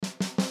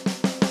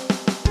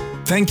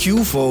Thank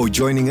you for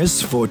joining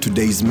us for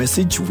today's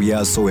message. We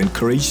are so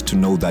encouraged to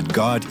know that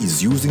God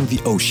is using the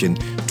ocean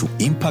to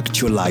impact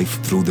your life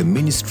through the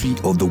ministry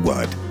of the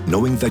Word.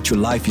 Knowing that your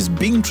life is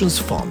being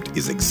transformed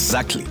is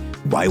exactly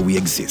why we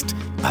exist.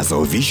 As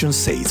our vision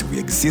says, we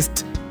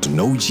exist to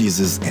know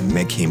Jesus and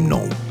make Him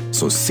known.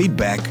 So sit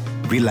back,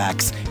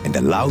 relax, and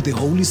allow the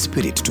Holy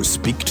Spirit to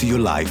speak to your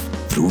life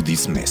through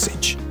this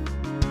message.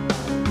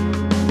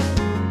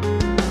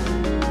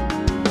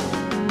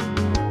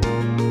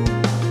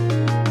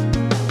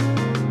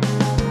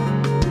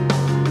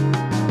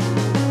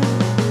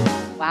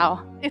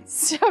 Wow,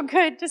 it's so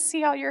good to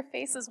see all your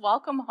faces.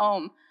 Welcome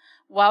home.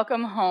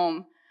 Welcome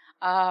home.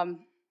 Gosh,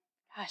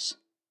 it's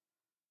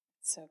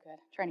so good.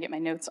 I'm trying to get my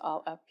notes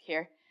all up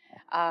here.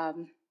 I've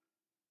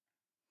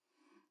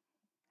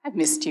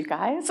missed you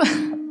guys.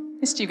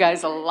 Missed you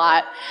guys a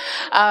lot.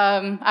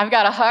 I've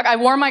got a hug. I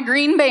wore my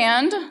green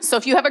band, so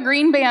if you have a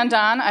green band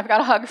on, I've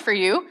got a hug for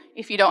you.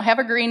 If you don't have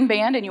a green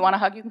band and you want a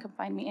hug, you can come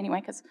find me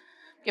anyway, because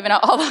I'm giving out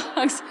all the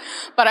hugs.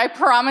 But I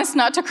promise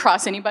not to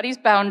cross anybody's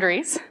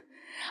boundaries.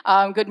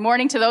 Good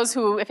morning to those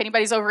who, if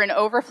anybody's over in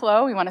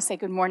Overflow, we want to say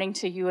good morning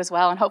to you as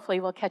well, and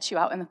hopefully we'll catch you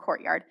out in the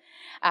courtyard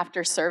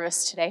after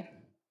service today.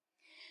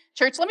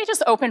 Church, let me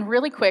just open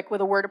really quick with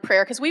a word of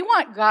prayer, because we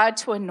want God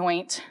to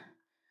anoint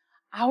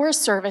our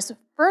service,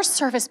 first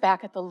service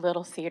back at the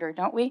Little Theater,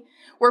 don't we?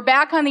 We're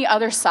back on the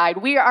other side.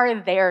 We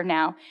are there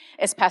now,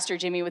 as Pastor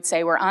Jimmy would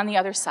say. We're on the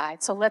other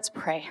side. So let's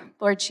pray.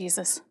 Lord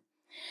Jesus,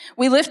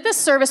 we lift this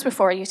service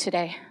before you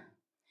today.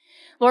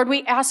 Lord,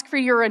 we ask for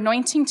your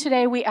anointing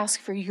today. We ask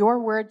for your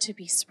word to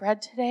be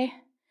spread today.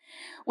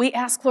 We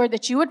ask, Lord,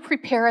 that you would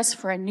prepare us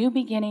for a new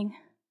beginning,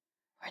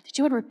 Lord, that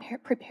you would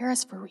prepare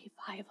us for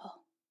revival.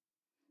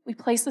 We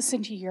place this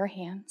into your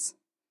hands.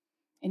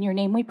 In your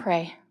name we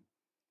pray.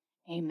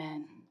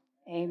 Amen.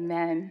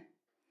 Amen.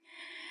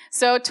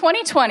 So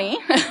 2020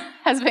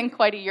 has been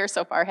quite a year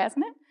so far,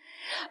 hasn't it?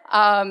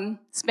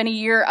 It's been a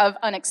year of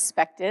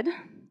unexpected,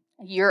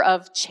 a year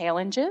of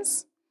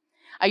challenges,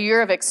 a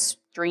year of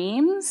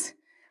extremes.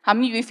 How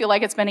many of you feel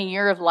like it's been a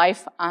year of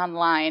life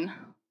online?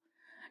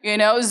 You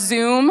know,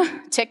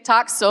 Zoom,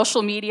 TikTok,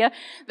 social media.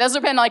 Those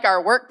have been like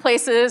our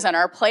workplaces and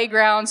our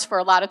playgrounds for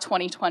a lot of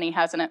 2020,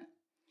 hasn't it?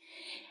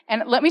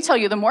 And let me tell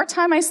you, the more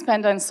time I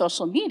spend on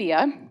social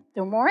media,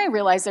 the more I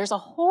realize there's a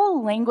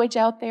whole language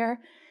out there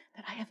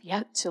that I have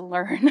yet to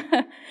learn.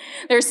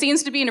 There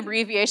seems to be an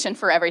abbreviation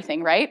for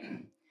everything, right?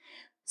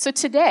 So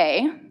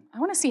today, I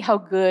want to see how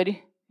good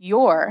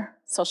your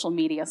social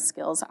media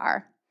skills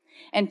are.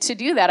 And to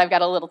do that, I've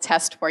got a little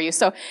test for you.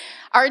 So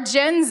our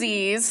Gen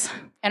Zs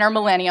and our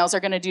millennials are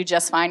going to do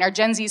just fine. Our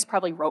Gen Zs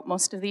probably wrote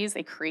most of these.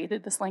 They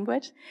created this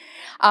language.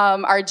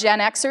 Our Gen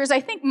Xers, I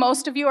think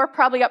most of you are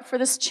probably up for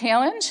this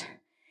challenge.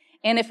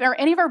 And if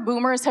any of our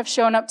boomers have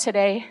shown up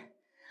today,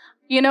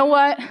 you know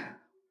what?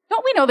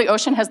 Don't we know the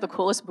ocean has the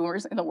coolest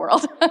boomers in the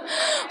world?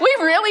 We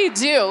really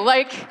do.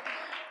 Like,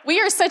 we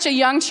are such a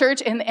young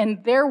church,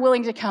 and they're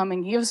willing to come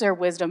and use their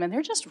wisdom, and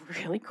they're just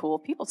really cool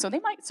people, so they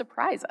might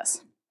surprise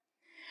us.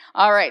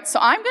 All right, so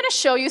I'm going to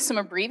show you some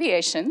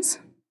abbreviations,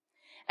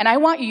 and I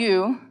want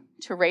you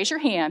to raise your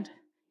hand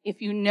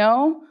if you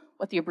know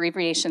what the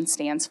abbreviation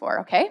stands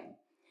for, okay?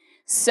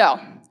 So,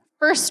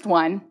 first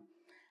one,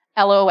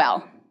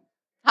 LOL.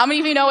 How many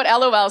of you know what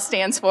LOL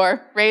stands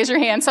for? Raise your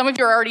hand. Some of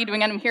you are already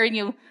doing it. I'm hearing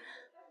you.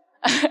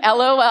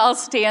 LOL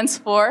stands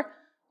for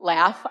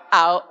laugh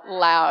out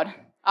loud.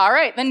 All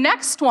right, the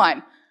next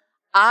one,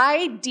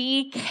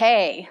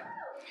 IDK.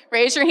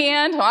 Raise your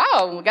hand.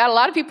 Wow, we got a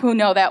lot of people who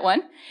know that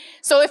one.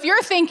 So if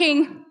you're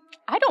thinking,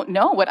 I don't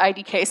know what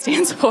IDK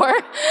stands for,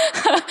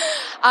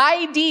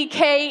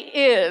 IDK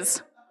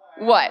is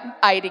what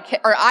IDK,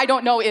 or I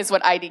don't know is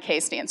what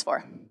IDK stands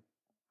for.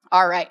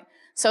 All right,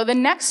 so the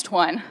next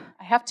one,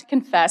 I have to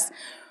confess,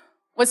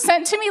 was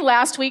sent to me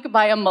last week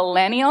by a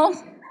millennial,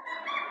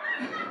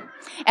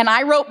 and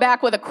I wrote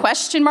back with a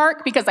question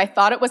mark because I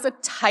thought it was a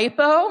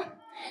typo.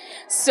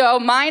 So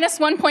minus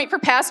 1 point for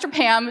Pastor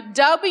Pam.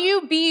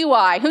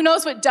 WBY. Who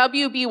knows what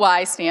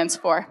WBY stands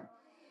for?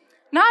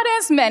 Not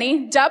as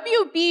many.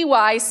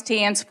 WBY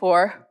stands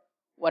for,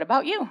 what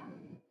about you?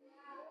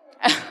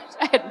 I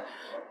had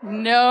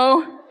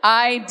no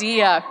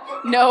idea.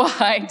 No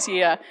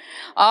idea.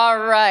 All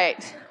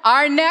right.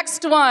 Our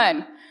next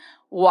one.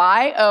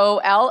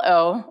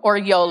 YOLO, or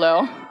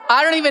YOLO.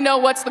 I don't even know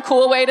what's the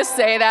cool way to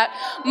say that.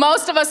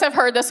 Most of us have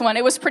heard this one.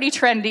 It was pretty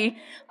trendy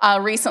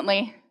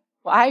recently.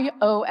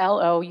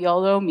 YOLO,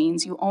 YOLO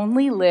means you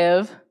only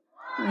live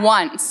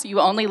once. You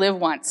only live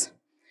once.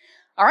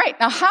 All right,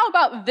 now how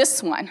about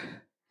this one?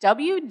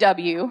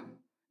 WWJD.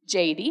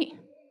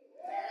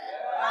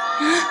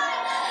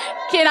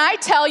 Can I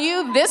tell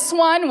you, this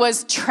one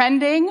was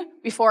trending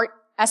before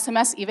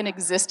SMS even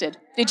existed.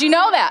 Did you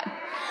know that?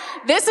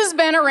 This has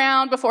been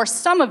around before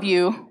some of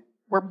you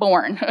were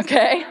born,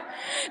 okay?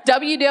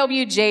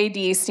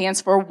 WWJD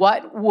stands for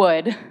What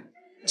Would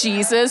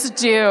Jesus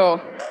Do?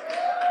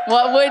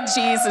 What would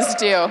Jesus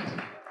do?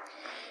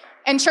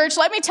 And church,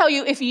 let me tell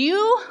you, if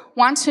you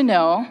want to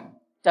know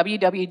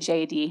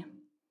WWJD,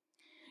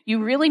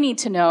 you really need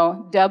to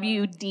know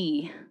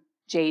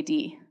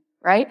WDJD,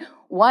 right?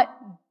 What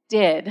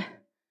did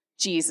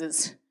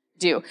Jesus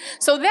do?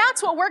 So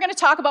that's what we're going to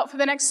talk about for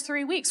the next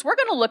 3 weeks. We're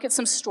going to look at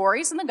some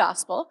stories in the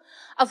gospel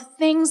of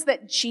things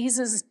that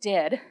Jesus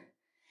did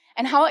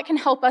and how it can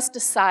help us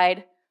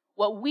decide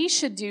what we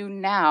should do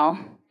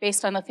now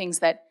based on the things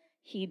that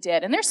he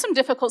did. And there's some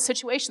difficult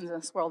situations in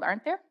this world,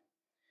 aren't there?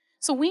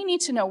 So we need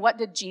to know, what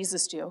did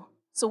Jesus do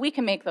so we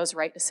can make those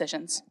right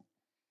decisions.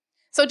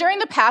 So during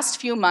the past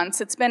few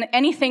months, it's been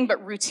anything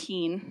but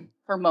routine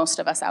for most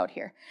of us out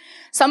here.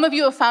 Some of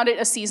you have found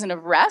it a season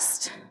of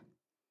rest.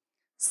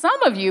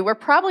 Some of you were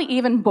probably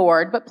even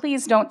bored, but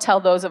please don't tell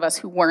those of us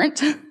who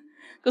weren't,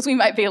 because we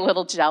might be a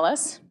little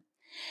jealous.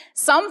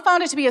 Some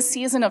found it to be a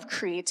season of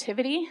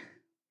creativity,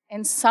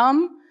 and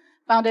some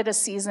found it a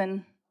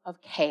season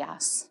of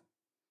chaos.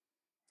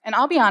 And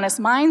I'll be honest,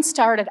 mine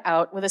started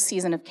out with a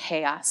season of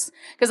chaos,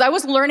 because I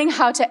was learning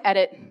how to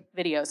edit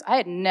videos. I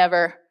had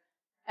never,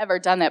 ever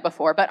done that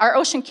before, but our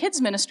Ocean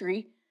Kids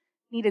ministry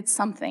needed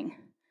something.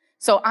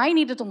 So I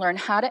needed to learn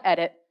how to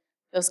edit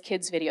those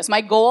kids' videos.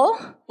 My goal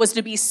was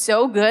to be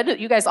so good that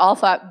you guys all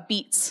thought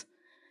Beats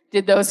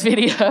did those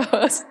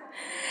videos.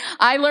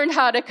 I learned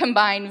how to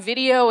combine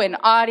video and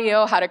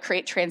audio, how to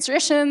create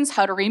transitions,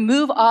 how to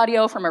remove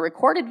audio from a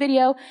recorded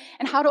video,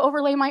 and how to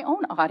overlay my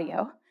own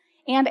audio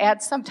and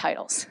add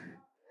subtitles.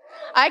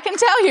 I can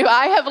tell you,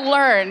 I have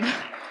learned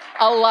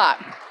a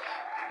lot.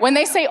 When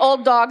they say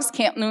old dogs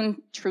can't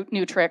learn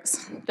new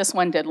tricks, this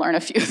one did learn a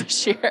few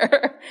this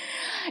year.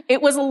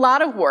 It was a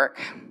lot of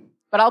work,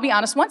 but I'll be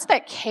honest, once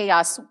that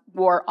chaos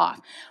wore off,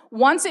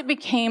 once it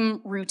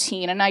became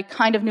routine and I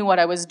kind of knew what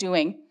I was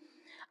doing,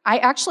 I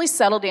actually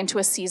settled into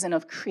a season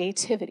of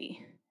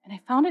creativity, and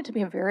I found it to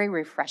be a very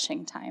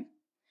refreshing time.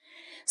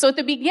 So at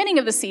the beginning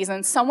of the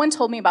season, someone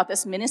told me about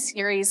this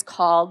miniseries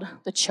called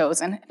The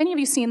Chosen. Have any of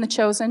you seen The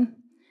Chosen?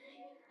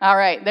 All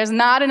right, there's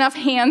not enough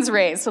hands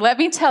raised. So let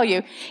me tell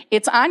you,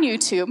 it's on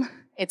YouTube.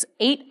 It's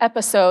 8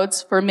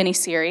 episodes for a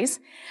miniseries.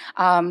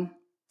 And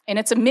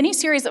it's a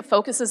miniseries that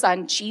focuses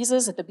on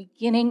Jesus at the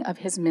beginning of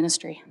his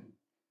ministry.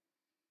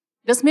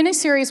 This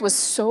miniseries was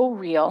so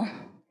real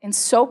and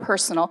so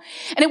personal,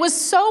 and it was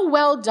so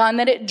well done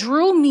that it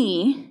drew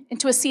me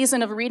into a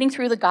season of reading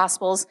through the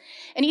Gospels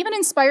and even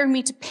inspired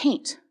me to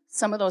paint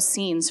some of those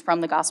scenes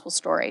from the Gospel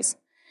stories.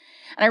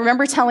 And I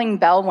remember telling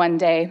Belle one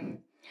day,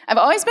 I've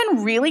always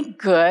been really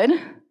good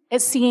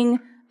at seeing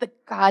the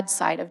God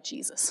side of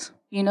Jesus,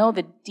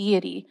 the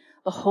deity,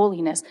 the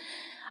holiness.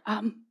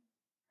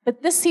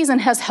 But this season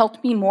has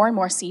helped me more and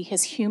more see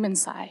his human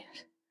side.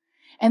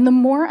 And the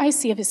more I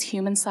see of his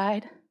human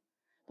side,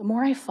 the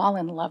more I fall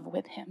in love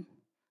with him.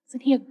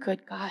 Isn't he a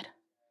good God?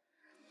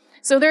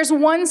 So there's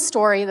one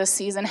story this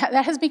season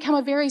that has become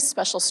a very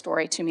special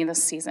story to me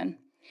this season.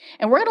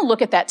 And we're going to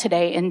look at that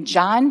today in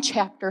John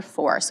chapter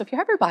 4. So if you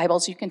have your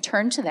Bibles, you can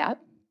turn to that.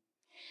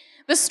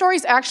 This story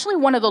is actually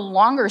one of the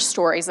longer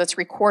stories that's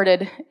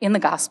recorded in the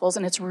Gospels,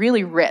 and it's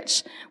really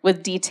rich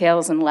with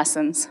details and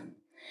lessons.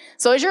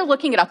 So as you're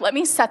looking it up, let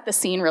me set the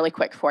scene really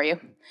quick for you.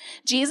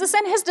 Jesus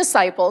and his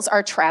disciples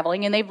are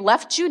traveling, and they've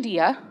left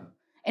Judea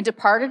and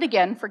departed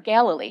again for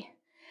Galilee.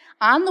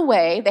 On the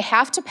way, they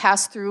have to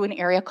pass through an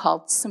area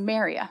called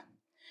Samaria.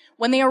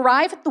 When they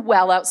arrive at the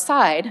well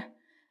outside,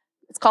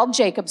 it's called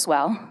Jacob's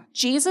well,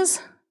 Jesus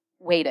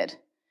waited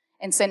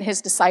and sent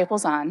his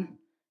disciples on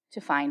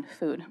to find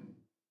food.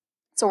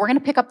 So we're going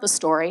to pick up the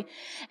story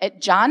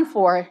at John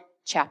 4,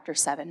 chapter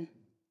 7.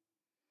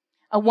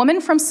 A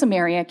woman from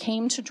Samaria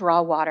came to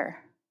draw water,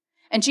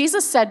 and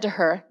Jesus said to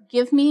her,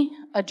 "Give me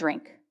a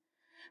drink,"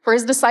 for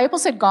his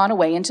disciples had gone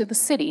away into the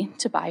city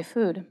to buy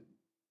food.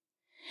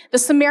 The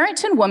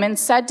Samaritan woman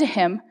said to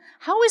him,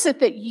 "How is it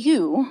that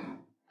you,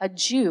 a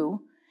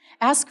Jew,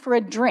 ask for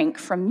a drink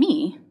from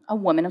me, a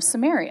woman of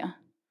Samaria?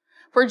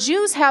 For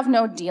Jews have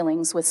no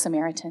dealings with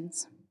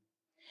Samaritans."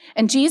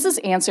 And Jesus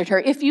answered her,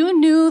 "If you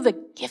knew the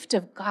gift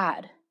of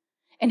God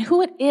and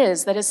who it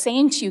is that is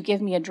saying to you,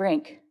 'Give me a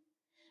drink,'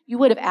 you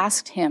would have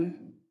asked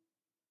him,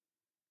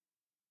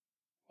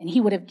 and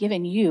he would have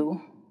given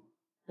you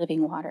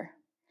living water."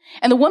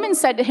 And the woman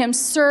said to him,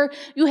 "Sir,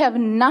 you have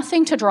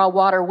nothing to draw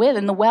water with,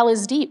 and the well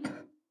is deep.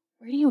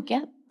 Where do you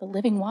get the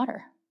living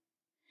water?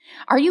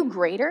 Are you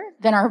greater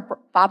than our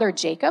father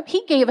Jacob?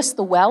 He gave us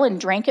the well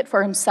and drank it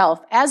for himself,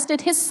 as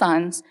did his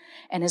sons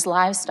and his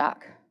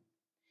livestock."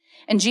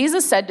 And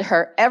Jesus said to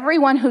her,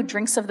 "Everyone who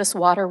drinks of this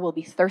water will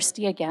be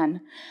thirsty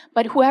again,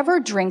 but whoever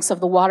drinks of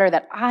the water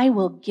that I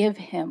will give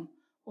him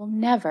will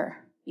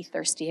never be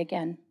thirsty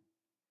again.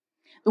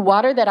 The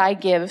water that I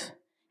give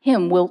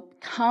him will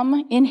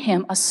come in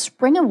him a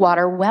spring of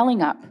water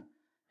welling up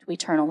to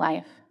eternal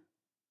life."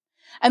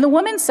 And the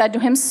woman said to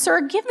him,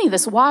 "Sir, give me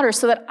this water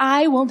so that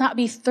I will not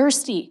be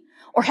thirsty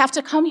or have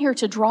to come here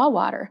to draw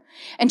water."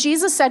 And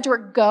Jesus said to her,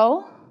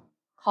 "Go,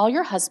 call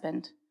your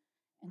husband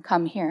and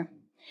come here."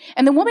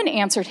 And the woman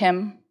answered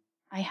him,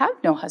 "I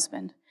have no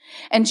husband."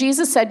 And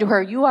Jesus said to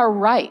her, "You are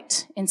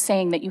right in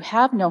saying that you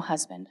have no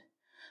husband,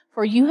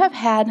 for you have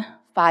had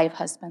 5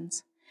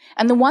 husbands,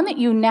 and the one that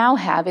you now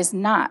have is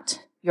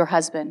not your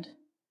husband.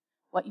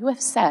 what you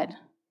have said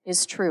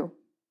is true."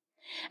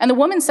 And the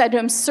woman said to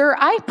him, "Sir,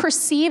 I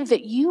perceive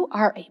that you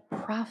are a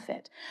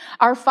prophet.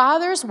 Our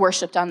fathers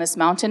worshipped on this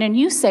mountain, and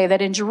you say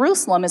that in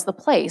Jerusalem is the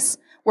place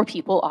where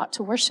people ought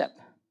to worship."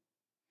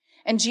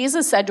 And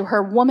Jesus said to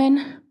her,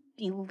 "Woman,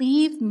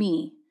 believe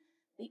me,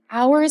 the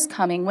hour is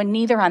coming when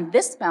neither on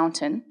this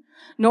mountain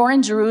nor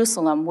in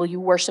Jerusalem will you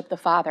worship the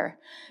Father.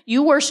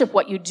 You worship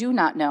what you do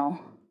not know.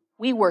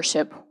 We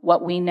worship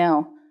what we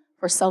know,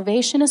 for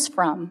salvation is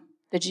from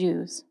the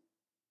Jews.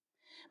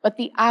 But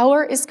the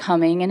hour is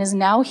coming and is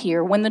now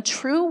here when the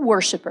true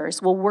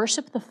worshipers will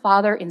worship the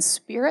Father in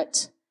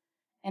spirit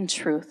and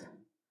truth.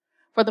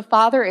 For the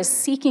Father is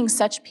seeking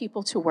such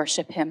people to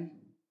worship him.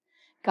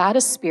 God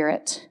is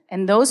spirit,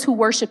 and those who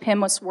worship him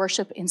must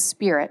worship in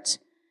spirit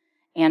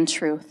and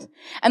truth."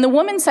 And the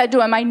woman said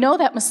to him, "I know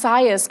that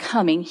Messiah is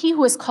coming, he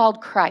who is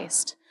called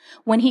Christ.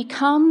 When he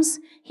comes,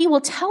 he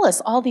will tell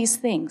us all these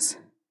things."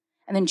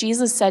 And then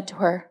Jesus said to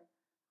her,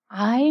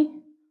 "I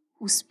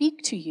who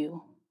speak to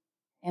you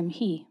am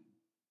he."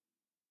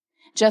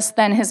 Just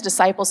then his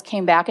disciples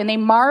came back, and they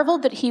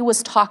marveled that he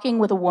was talking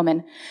with a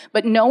woman.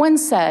 But no one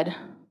said,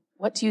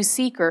 "What do you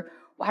seek?" or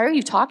 "Why are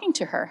you talking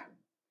to her?"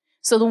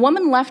 So the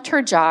woman left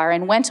her jar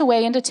and went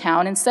away into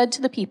town and said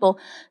to the people,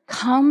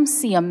 "Come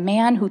see a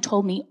man who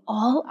told me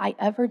all I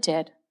ever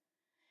did.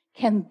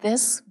 Can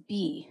this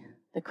be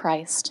the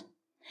Christ?"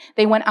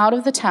 They went out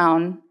of the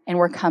town and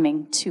were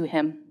coming to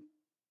him.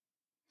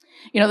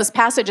 You know, this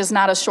passage is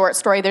not a short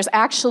story. There's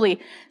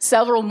actually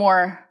several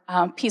more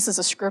pieces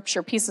of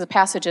scripture,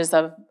 passages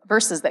of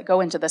verses that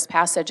go into this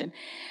passage. And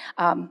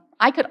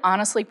I could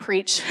honestly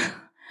preach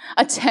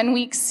a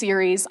 10-week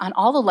series on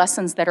all the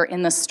lessons that are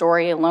in this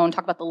story alone,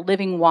 talk about the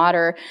living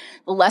water,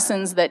 the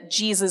lessons that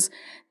Jesus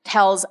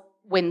tells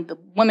when the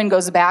woman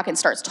goes back and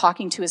starts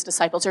talking to his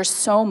disciples. There's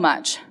so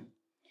much.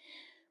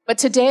 But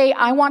today,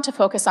 I want to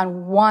focus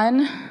on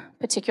one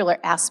particular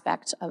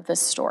aspect of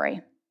this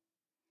story.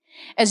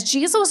 As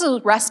Jesus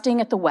was resting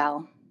at the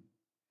well,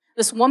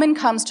 this woman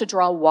comes to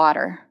draw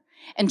water,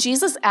 and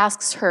Jesus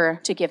asks her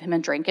to give him a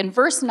drink. In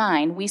verse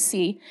 9, we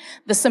see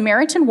the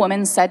Samaritan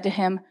woman said to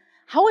him,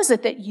 "How is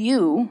it that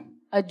you,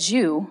 a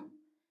Jew,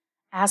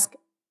 ask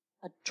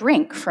a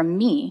drink from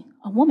me,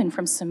 a woman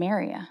from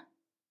Samaria?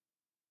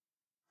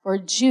 For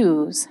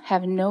Jews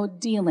have no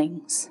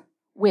dealings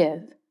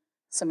with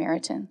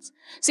Samaritans."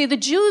 See, the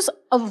Jews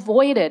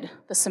avoided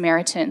the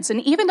Samaritans,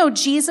 and even though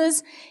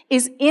Jesus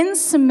is in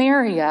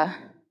Samaria,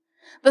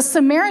 the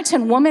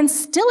Samaritan woman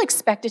still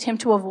expected him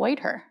to avoid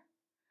her.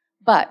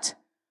 But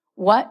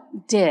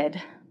what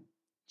did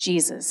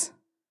Jesus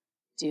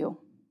do?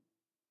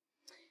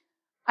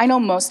 I know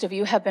most of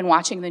you have been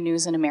watching the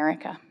news in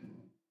America,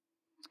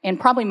 and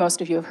probably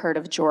most of you have heard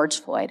of George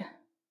Floyd.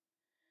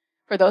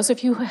 For those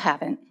of you who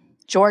haven't,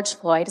 George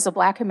Floyd is a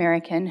Black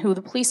American who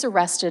the police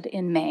arrested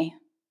in May.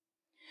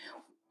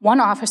 One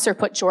officer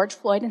put George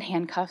Floyd in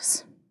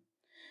handcuffs,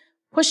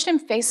 pushed him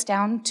face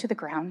down to the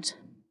ground.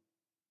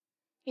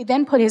 He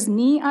then put his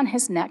knee on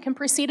his neck and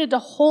proceeded to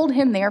hold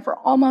him there for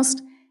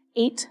almost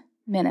 8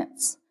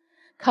 minutes,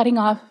 cutting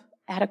off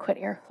adequate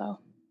airflow.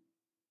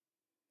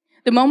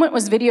 The moment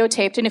was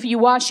videotaped, and if you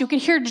watched, you could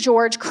hear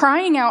George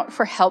crying out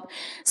for help,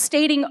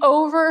 stating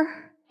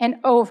over and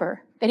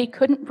over that he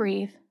couldn't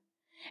breathe,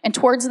 and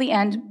towards the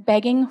end,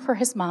 begging for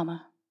his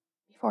mama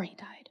before he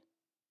died.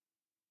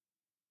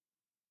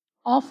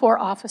 All 4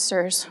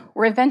 officers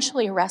were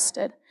eventually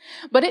arrested,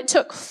 but it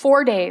took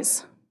 4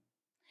 days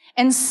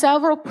and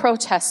several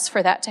protests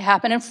for that to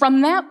happen. And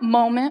from that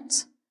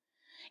moment,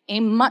 a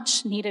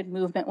much-needed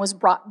movement was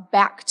brought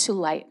back to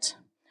light,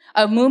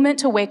 a movement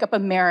to wake up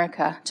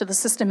America to the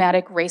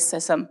systematic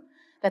racism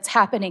that's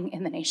happening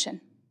in the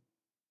nation.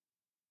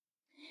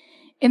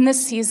 In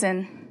this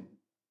season,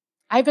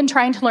 I've been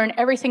trying to learn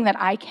everything that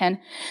I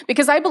can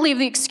because I believe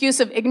the excuse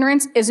of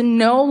ignorance is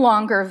no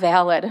longer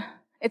valid.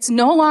 It's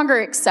no longer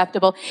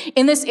acceptable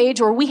in this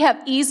age where we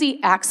have easy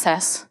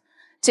access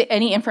to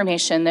any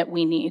information that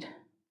we need.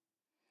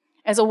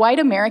 As a white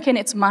American,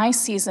 it's my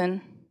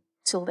season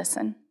to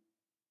listen.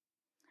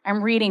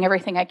 I'm reading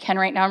everything I can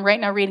right now. I'm right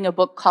now reading a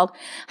book called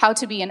How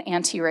to Be an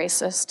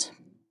Anti-Racist.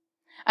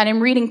 And I'm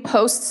reading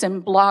posts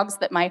and blogs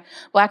that my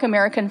Black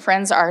American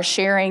friends are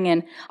sharing,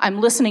 and I'm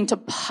listening to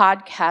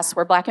podcasts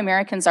where Black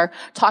Americans are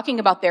talking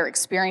about their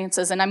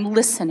experiences, and I'm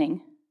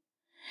listening.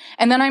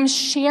 And then I'm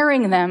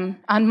sharing them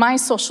on my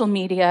social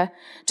media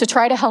to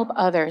try to help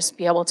others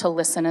be able to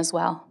listen as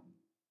well.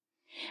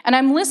 And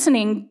I'm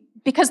listening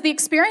because the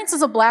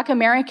experiences of Black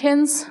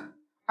Americans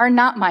are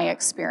not my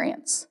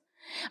experience.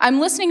 I'm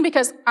listening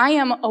because I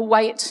am a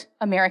white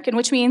American,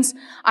 which means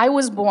I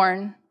was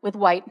born with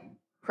white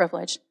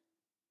privilege.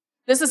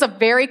 This is a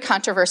very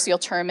controversial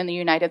term in the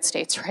United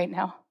States right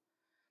now,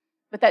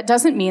 but that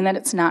doesn't mean that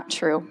it's not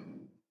true.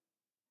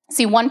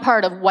 See, one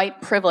part of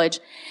white privilege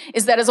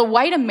is that as a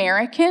white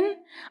American,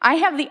 I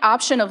have the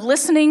option of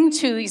listening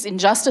to these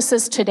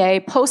injustices today,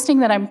 posting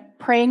that I'm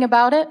praying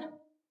about it,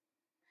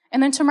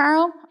 and then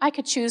tomorrow I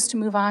could choose to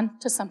move on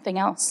to something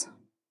else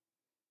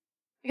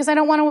because I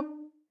don't want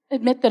to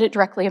admit that it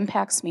directly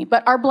impacts me.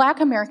 But our Black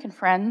American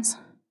friends,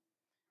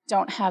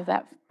 don't have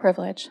that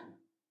privilege.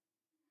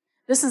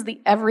 This is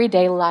the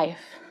everyday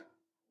life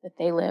that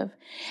they live.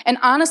 And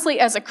honestly,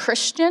 as a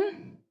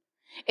Christian,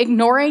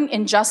 ignoring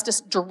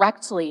injustice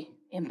directly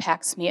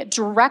impacts me. It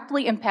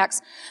directly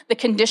impacts the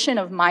condition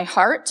of my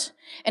heart,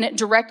 and it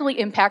directly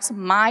impacts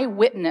my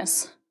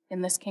witness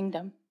in this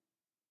kingdom.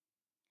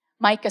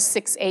 Micah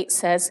 6:8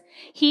 says,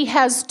 "He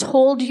has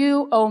told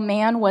you, O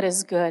man, what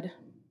is good.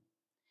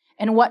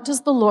 And what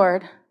does the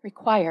Lord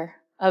require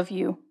of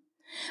you?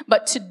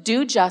 But to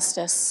do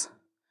justice,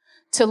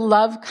 to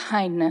love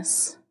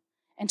kindness,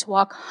 and to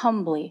walk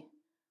humbly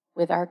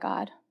with our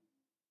God."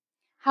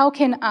 How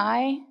can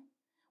I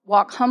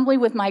walk humbly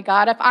with my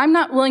God if I'm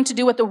not willing to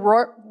do what the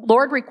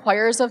Lord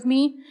requires of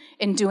me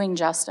in doing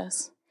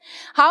justice?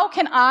 How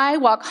can I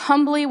walk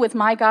humbly with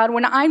my God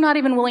when I'm not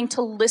even willing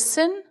to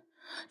listen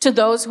to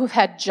those who've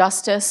had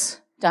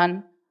justice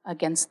done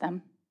against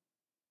them?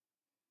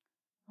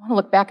 I want to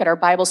look back at our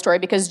Bible story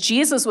because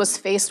Jesus was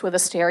faced with a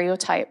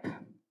stereotype,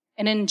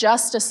 an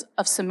injustice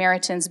of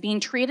Samaritans being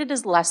treated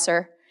as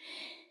lesser,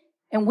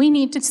 and we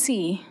need to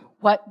see,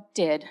 what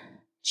did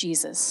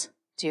Jesus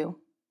do?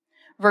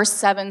 Verse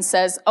 7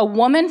 says, "A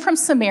woman from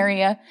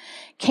Samaria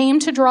came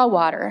to draw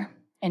water,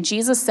 and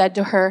Jesus said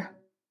to her,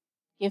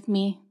 'Give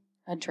me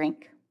a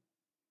drink.'"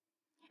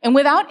 And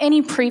without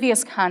any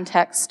previous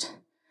context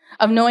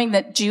of knowing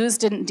that Jews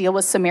didn't deal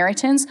with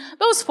Samaritans,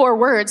 those 4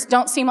 words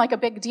don't seem like a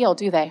big deal,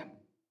 do they?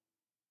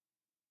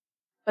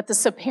 But the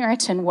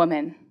Samaritan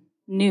woman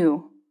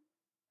knew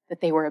that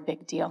they were a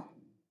big deal.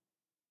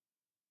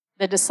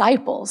 The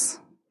disciples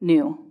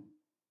knew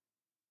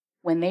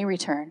when they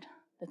returned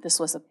that this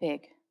was a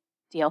big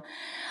deal.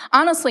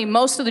 Honestly,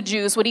 most of the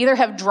Jews would either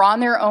have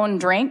drawn their own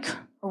drink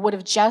or would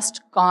have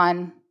just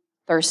gone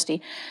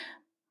thirsty.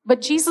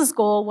 But Jesus'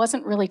 goal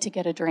wasn't really to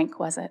get a drink,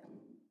 was it?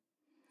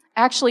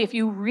 Actually, if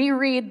you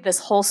reread this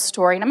whole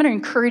story, and I'm going to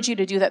encourage you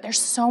to do that, there's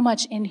so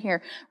much in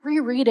here.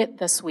 Reread it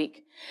this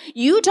week.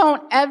 You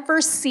don't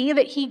ever see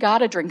that he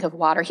got a drink of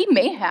water. He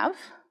may have.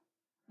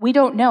 We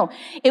don't know.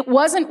 It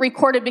wasn't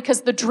recorded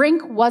because the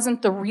drink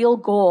wasn't the real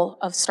goal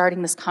of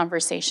starting this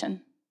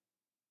conversation.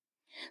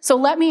 So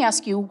let me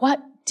ask you,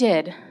 what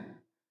did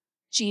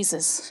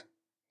Jesus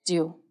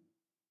do?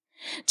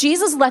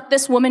 Jesus let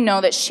this woman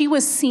know that she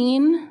was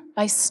seen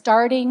by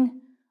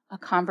starting a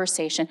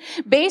conversation.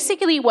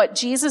 Basically, what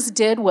Jesus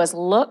did was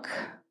look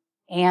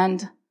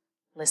and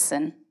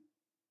listen.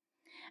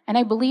 And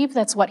I believe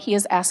that's what he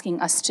is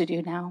asking us to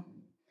do now,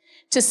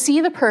 to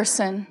see the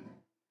person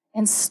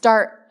and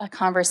start a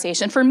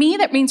conversation. For me,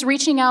 that means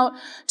reaching out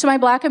to my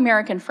Black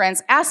American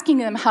friends, asking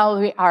them how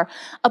they are,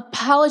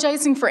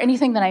 apologizing for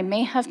anything that I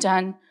may have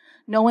done,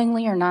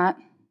 knowingly or not,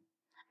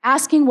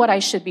 asking what I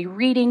should be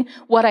reading,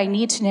 what I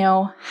need to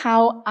know,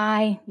 how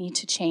I need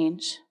to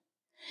change.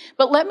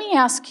 But let me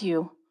ask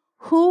you,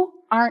 who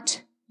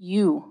aren't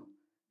you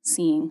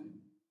seeing?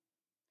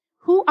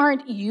 Who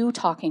aren't you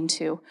talking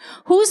to?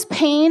 Whose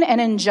pain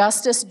and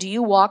injustice do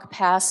you walk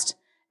past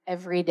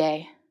every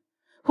day?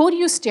 Who do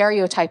you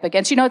stereotype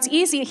against? You know, it's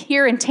easy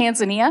here in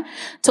Tanzania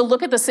to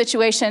look at the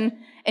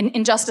situation and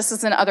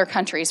injustices in other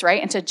countries,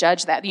 right? And to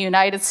judge that. The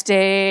United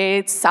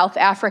States, South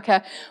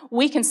Africa,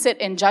 we can sit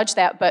and judge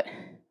that. But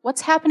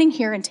what's happening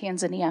here in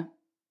Tanzania?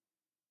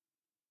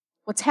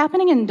 What's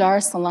happening in Dar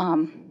es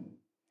Salaam?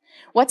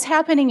 What's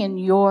happening in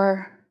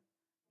your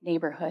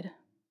neighborhood?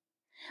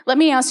 Let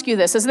me ask you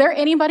this. Is there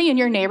anybody in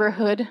your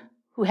neighborhood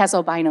who has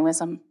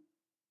albinism?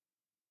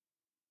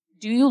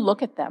 Do you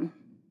look at them?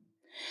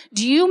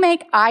 Do you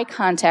make eye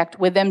contact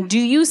with them? Do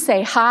you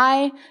say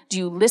hi? Do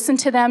you listen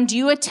to them? Do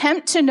you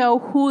attempt to know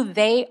who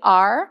they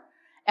are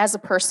as a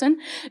person?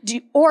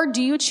 Or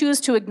do you choose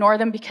to ignore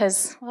them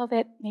because, well,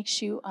 that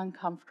makes you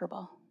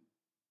uncomfortable?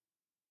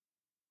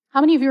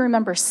 How many of you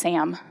remember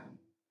Sam?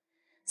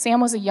 Sam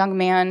was a young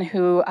man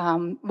who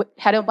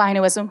had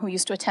albinism, who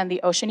used to attend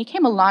the Ocean. He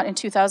came a lot in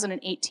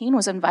 2018,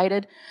 was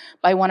invited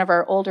by one of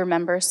our older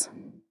members.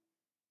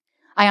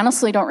 I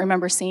honestly don't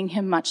remember seeing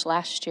him much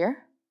last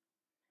year.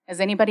 Has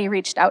anybody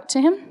reached out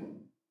to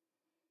him?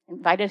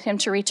 Invited him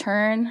to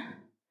return?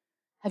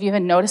 Have you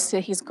even noticed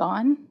that he's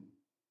gone?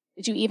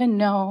 Did you even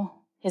know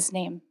his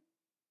name?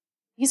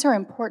 These are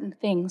important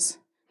things.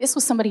 This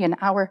was somebody in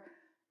our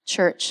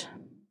church.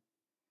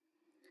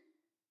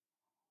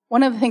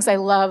 One of the things I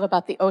love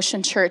about the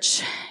Ocean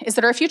Church is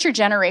that our Future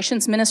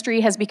Generations ministry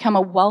has become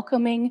a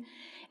welcoming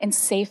and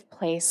safe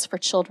place for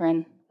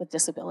children with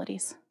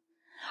disabilities.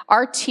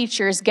 Our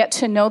teachers get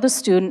to know the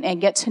student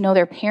and get to know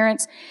their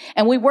parents,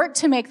 and we work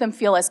to make them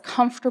feel as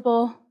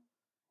comfortable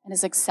and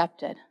as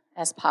accepted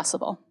as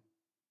possible.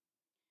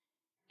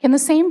 Can the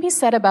same be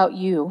said about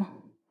you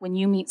when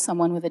you meet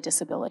someone with a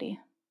disability?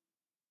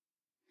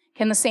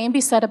 Can the same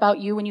be said about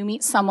you when you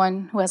meet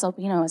someone who has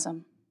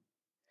albinism?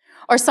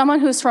 Or someone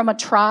who's from a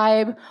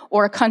tribe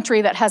or a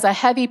country that has a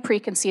heavy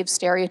preconceived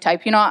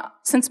stereotype? You know,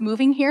 since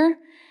moving here,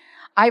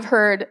 I've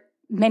heard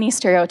many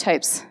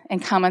stereotypes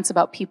and comments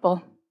about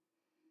people.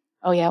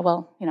 Oh yeah,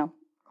 well, you know,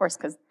 of course,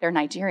 because they're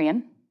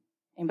Nigerian.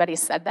 Anybody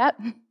said that?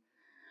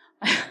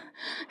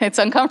 It's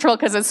uncomfortable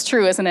because it's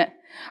true, isn't it?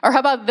 Or how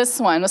about this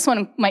one? This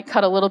one might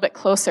cut a little bit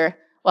closer.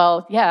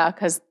 Well, yeah,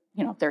 because,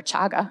 they're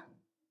chaga.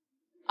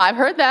 I've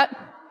heard that.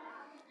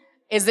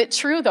 Is it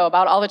true, though,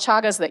 about all the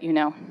chagas that you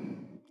know?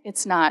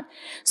 It's not.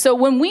 So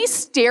when we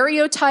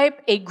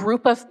stereotype a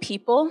group of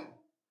people,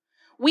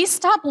 we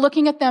stop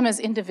looking at them as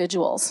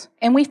individuals,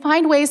 and we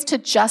find ways to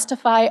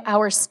justify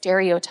our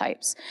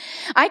stereotypes.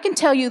 I can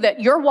tell you that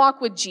your walk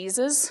with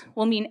Jesus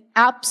will mean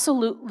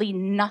absolutely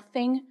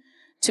nothing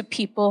to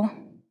people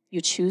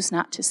you choose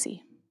not to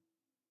see.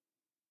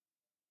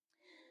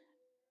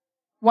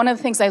 One of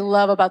the things I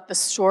love about the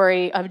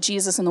story of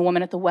Jesus and the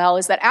woman at the well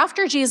is that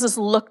after Jesus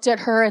looked at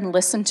her and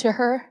listened to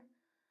her,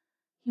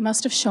 he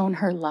must have shown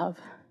her love.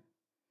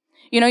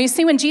 You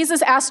see, when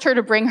Jesus asked her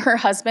to bring her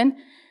husband,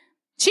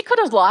 she could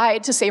have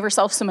lied to save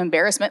herself some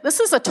embarrassment. This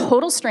is a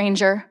total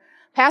stranger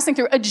passing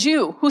through, a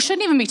Jew who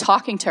shouldn't even be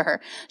talking to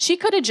her. She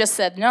could have just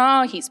said,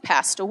 no, he's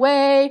passed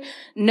away.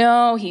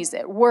 No, he's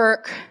at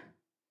work.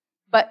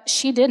 But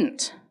she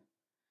didn't.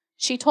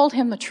 She told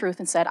him the truth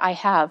and said, I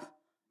have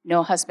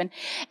no husband.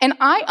 And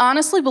I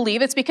honestly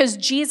believe it's because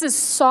Jesus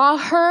saw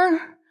her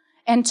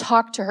and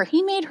talked to her.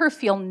 He made her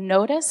feel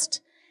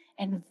noticed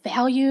and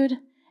valued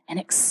and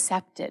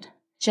accepted,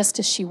 just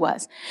as she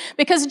was.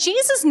 Because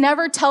Jesus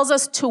never tells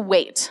us to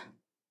wait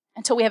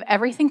until we have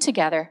everything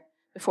together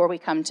before we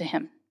come to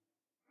him.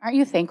 Aren't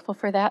you thankful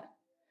for that?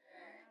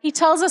 He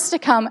tells us to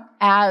come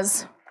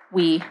as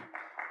we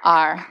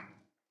are.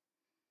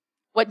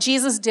 What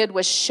Jesus did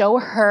was show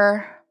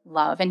her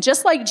love. And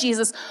just like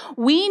Jesus,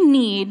 we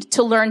need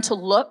to learn to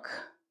look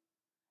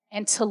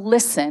and to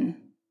listen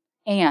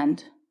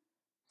and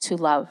to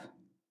love.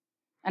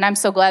 And I'm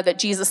so glad that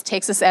Jesus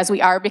takes us as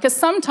we are, because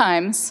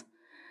sometimes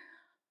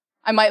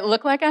I might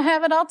look like I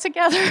have it all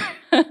together,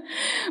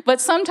 but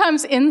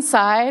sometimes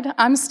inside,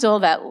 I'm still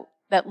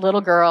that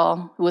little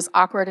girl who was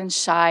awkward and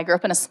shy, grew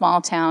up in a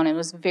small town and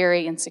was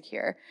very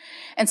insecure.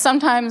 And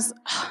sometimes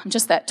I'm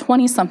just that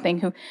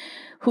 20-something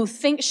who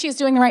thinks she's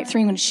doing the right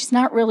thing when she's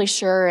not really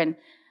sure,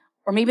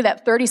 or maybe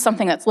that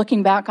 30-something that's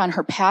looking back on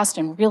her past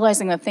and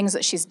realizing the things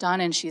that she's done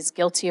and she's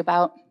guilty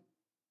about.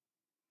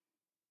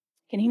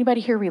 Can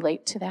anybody here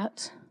relate to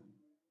that?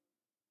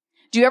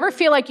 Do you ever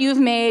feel like you've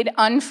made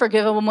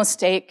unforgivable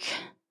mistake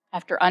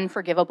after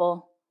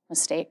unforgivable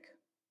mistake?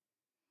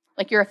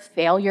 Like you're a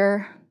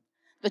failure,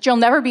 that you'll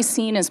never be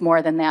seen as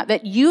more than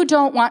that you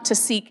don't want to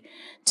seek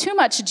too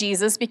much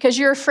Jesus because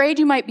you're afraid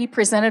you might be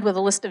presented with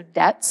a list of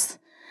debts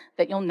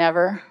that you'll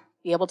never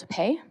be able to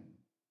pay?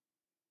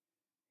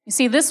 You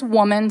see, this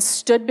woman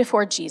stood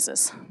before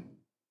Jesus,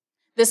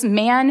 this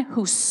man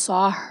who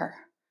saw her,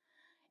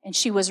 and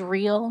she was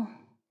real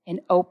and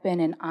open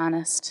and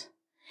honest.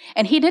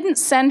 And he didn't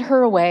send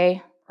her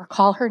away or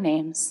call her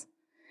names.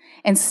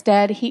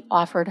 Instead, he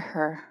offered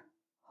her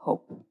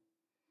hope.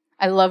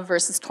 I love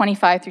verses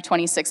 25 through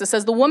 26. It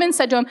says, the woman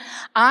said to him,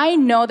 I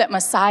know that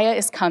Messiah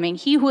is coming,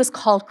 he who is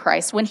called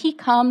Christ. When he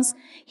comes,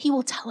 he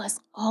will tell us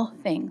all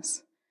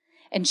things.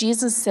 And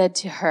Jesus said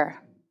to her,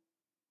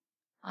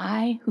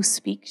 I who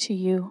speak to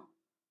you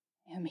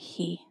am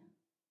he.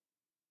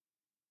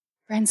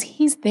 Friends,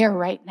 he's there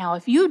right now.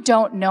 If you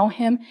don't know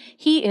him,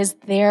 he is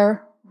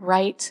there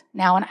right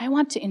now. And I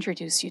want to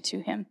introduce you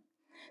to him.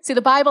 See,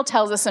 the Bible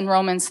tells us in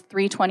Romans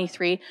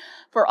 3:23,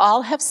 for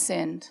all have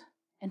sinned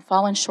and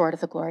fallen short of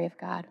the glory of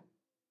God.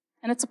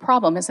 And it's a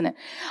problem, isn't it?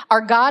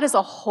 Our God is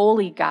a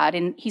holy God,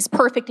 and he's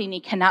perfect, and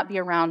he cannot be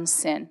around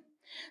sin.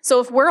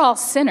 So if we're all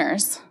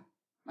sinners,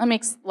 that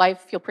makes life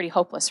feel pretty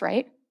hopeless,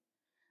 right?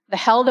 The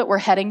hell that we're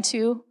heading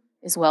to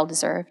is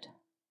well-deserved.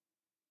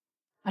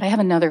 But I have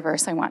another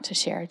verse I want to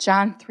share,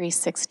 John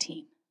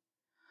 3:16.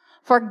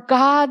 For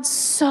God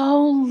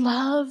so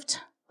loved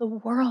the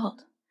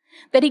world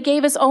that he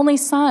gave his only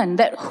son,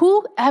 that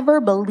whoever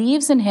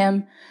believes in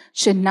him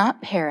should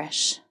not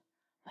perish,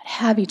 but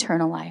have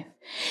eternal life.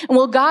 And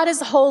while God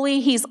is holy,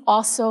 he's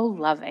also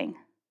loving.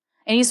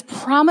 And he's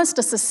promised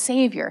us a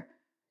Savior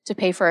to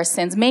pay for our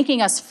sins,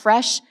 making us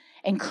fresh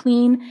and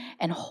clean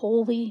and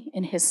holy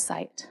in his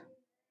sight.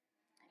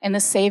 And the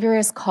Savior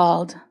is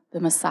called the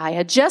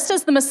Messiah. Just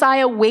as the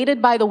Messiah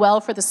waited by the well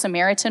for the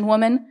Samaritan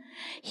woman,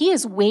 he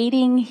is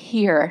waiting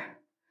here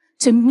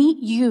to meet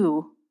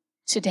you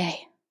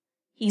today.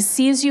 He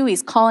sees you.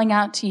 He's calling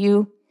out to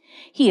you.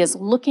 He is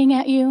looking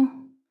at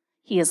you.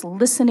 He is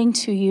listening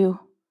to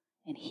you.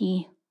 And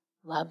he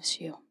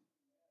loves you.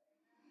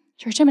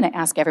 Church, I'm going to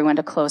ask everyone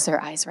to close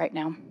their eyes right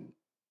now,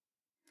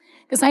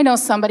 because I know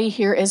somebody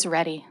here is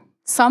ready.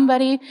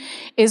 Somebody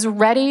is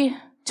ready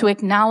to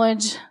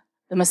acknowledge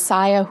the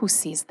Messiah who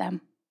sees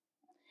them.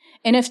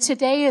 And if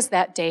today is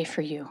that day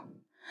for you,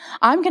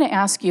 I'm going to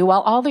ask you,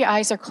 while all the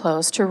eyes are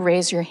closed, to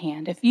raise your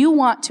hand. If you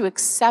want to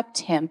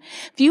accept him,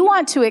 if you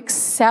want to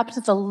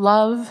accept the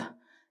love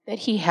that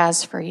he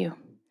has for you,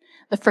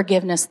 the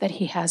forgiveness that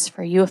he has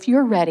for you, if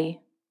you're ready,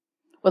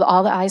 with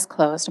all the eyes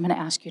closed, I'm going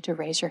to ask you to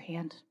raise your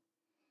hand.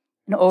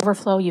 In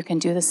overflow, you can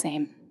do the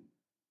same.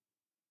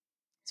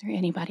 Is there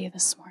anybody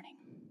this morning?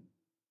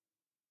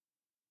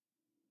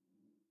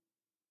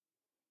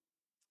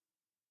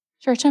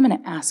 Church, I'm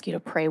going to ask you to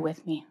pray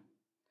with me.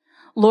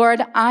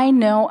 Lord, I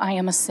know I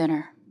am a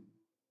sinner.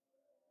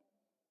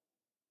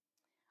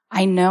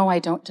 I know I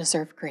don't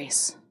deserve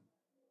grace.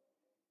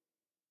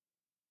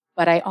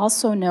 But I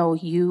also know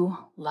you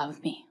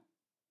love me.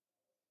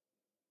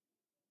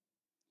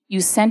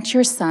 You sent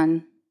your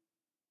Son,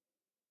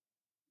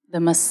 the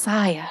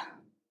Messiah,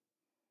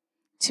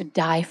 to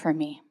die for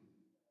me.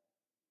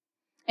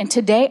 And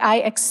today I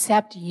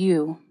accept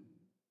you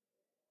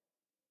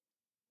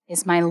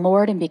as my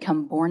Lord and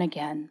become born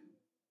again.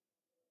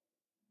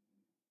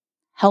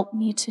 Help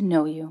me to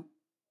know you.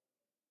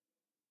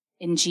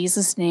 In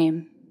Jesus'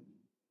 name,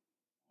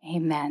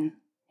 amen.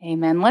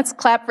 Amen. Let's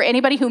clap for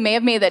anybody who may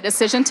have made that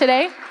decision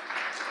today.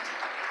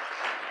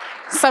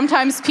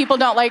 Sometimes people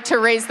don't like to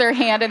raise their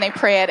hand and they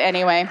pray it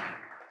anyway.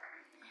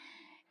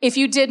 If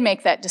you did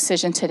make that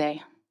decision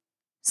today,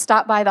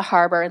 stop by the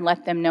harbor and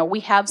let them know we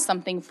have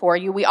something for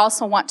you. We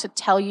also want to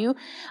tell you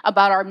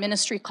about our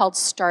ministry called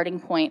Starting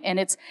Point, and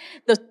it's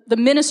the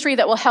ministry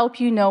that will help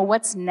you know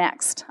what's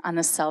next on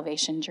this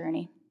salvation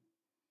journey.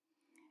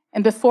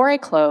 And before I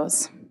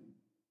close,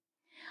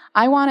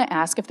 I want to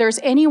ask if there's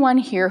anyone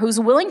here who's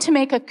willing to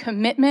make a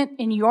commitment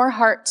in your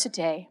heart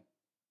today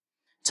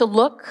to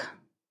look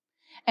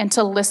and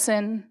to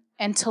listen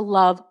and to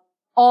love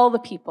all the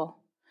people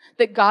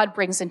that God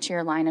brings into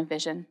your line of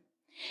vision.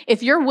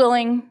 If you're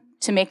willing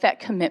to make that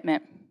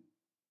commitment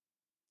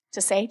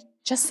to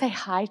just say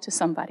hi to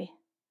somebody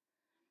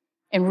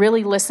and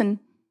really listen,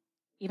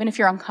 even if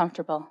you're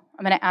uncomfortable,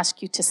 I'm going to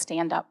ask you to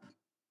stand up.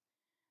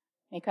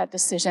 Make that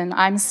decision.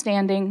 I'm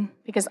standing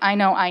because I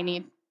know I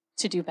need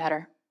to do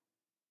better.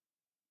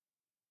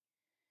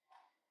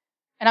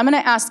 And I'm going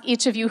to ask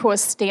each of you who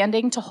is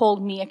standing to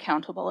hold me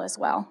accountable as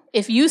well.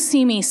 If you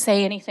see me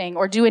say anything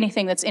or do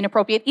anything that's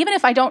inappropriate, even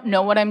if I don't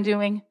know what I'm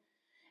doing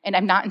and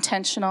I'm not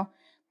intentional,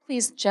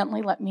 please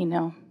gently let me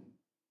know,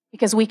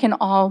 because we can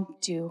all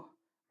do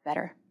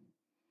better.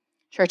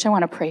 Church, I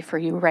want to pray for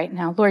you right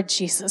now. Lord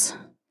Jesus,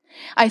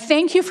 I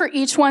thank you for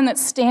each one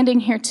that's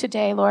standing here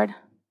today, Lord.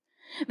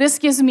 This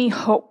gives me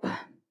hope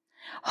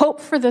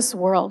for this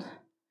world,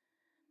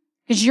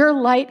 because your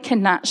light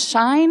cannot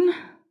shine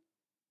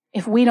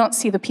if we don't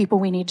see the people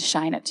we need to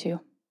shine it to.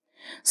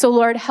 So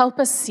Lord, help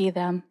us see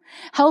them.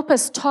 Help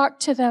us talk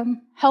to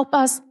them. Help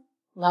us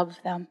love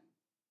them.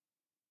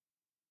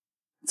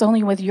 It's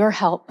only with your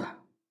help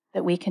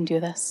that we can do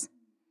this.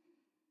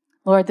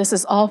 Lord, this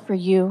is all for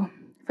you,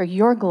 for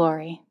your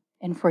glory,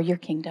 and for your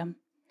kingdom.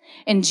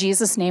 In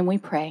Jesus' name we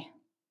pray.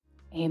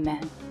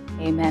 Amen.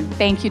 Amen.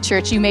 Thank you,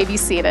 church. You may be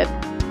seated.